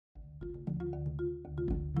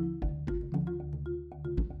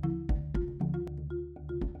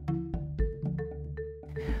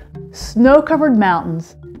Snow-covered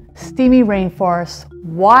mountains, steamy rainforests,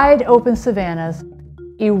 wide open savannas,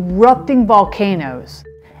 erupting volcanoes,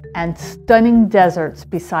 and stunning deserts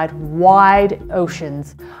beside wide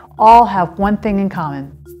oceans all have one thing in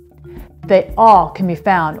common. They all can be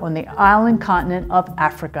found on the island continent of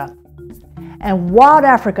Africa. And Wild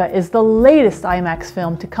Africa is the latest IMAX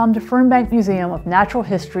film to come to Fernbank Museum of Natural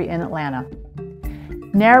History in Atlanta.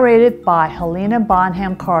 Narrated by Helena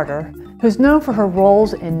Bonham Carter, who's known for her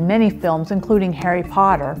roles in many films including Harry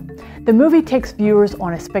Potter, the movie takes viewers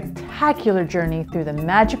on a spectacular journey through the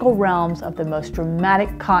magical realms of the most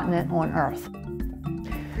dramatic continent on Earth.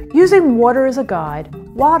 Using water as a guide,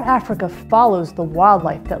 Wild Africa follows the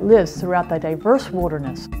wildlife that lives throughout the diverse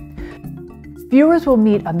wilderness. Viewers will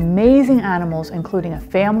meet amazing animals including a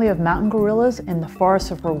family of mountain gorillas in the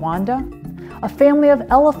forests of Rwanda, a family of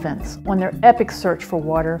elephants on their epic search for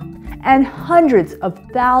water, and hundreds of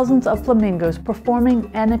thousands of flamingos performing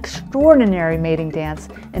an extraordinary mating dance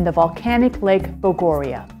in the volcanic Lake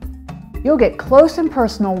Bogoria. You'll get close and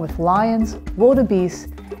personal with lions, wildebeest,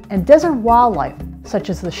 and desert wildlife such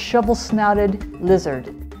as the shovel-snouted lizard,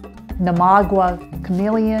 Namagwa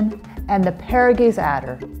chameleon, and the Paraguay's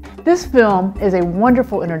adder. This film is a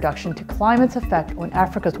wonderful introduction to climate's effect on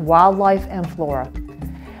Africa's wildlife and flora.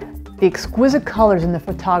 The exquisite colors in the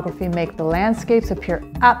photography make the landscapes appear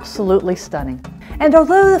absolutely stunning. And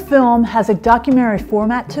although the film has a documentary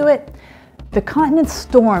format to it, the continent's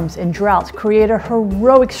storms and droughts create a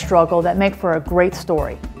heroic struggle that make for a great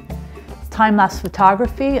story. Time-lapse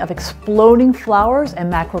photography of exploding flowers and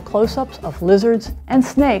macro close-ups of lizards and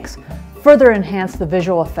snakes further enhance the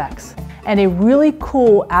visual effects. And a really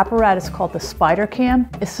cool apparatus called the Spider Cam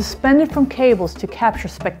is suspended from cables to capture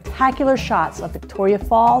spectacular shots of Victoria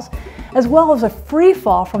Falls, as well as a free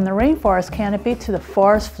fall from the rainforest canopy to the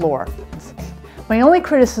forest floor. My only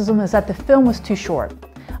criticism is that the film was too short.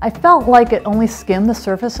 I felt like it only skimmed the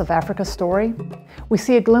surface of Africa's story. We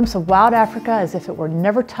see a glimpse of wild Africa as if it were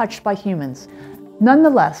never touched by humans.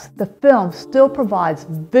 Nonetheless, the film still provides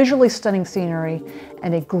visually stunning scenery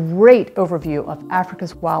and a great overview of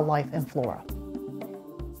Africa's wildlife and flora.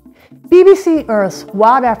 BBC Earth's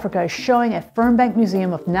Wild Africa is showing at Fernbank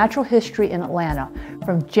Museum of Natural History in Atlanta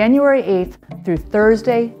from January 8th through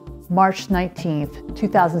Thursday, March 19th,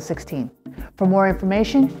 2016. For more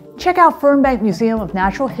information, check out Fernbank Museum of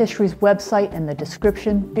Natural History's website in the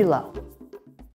description below.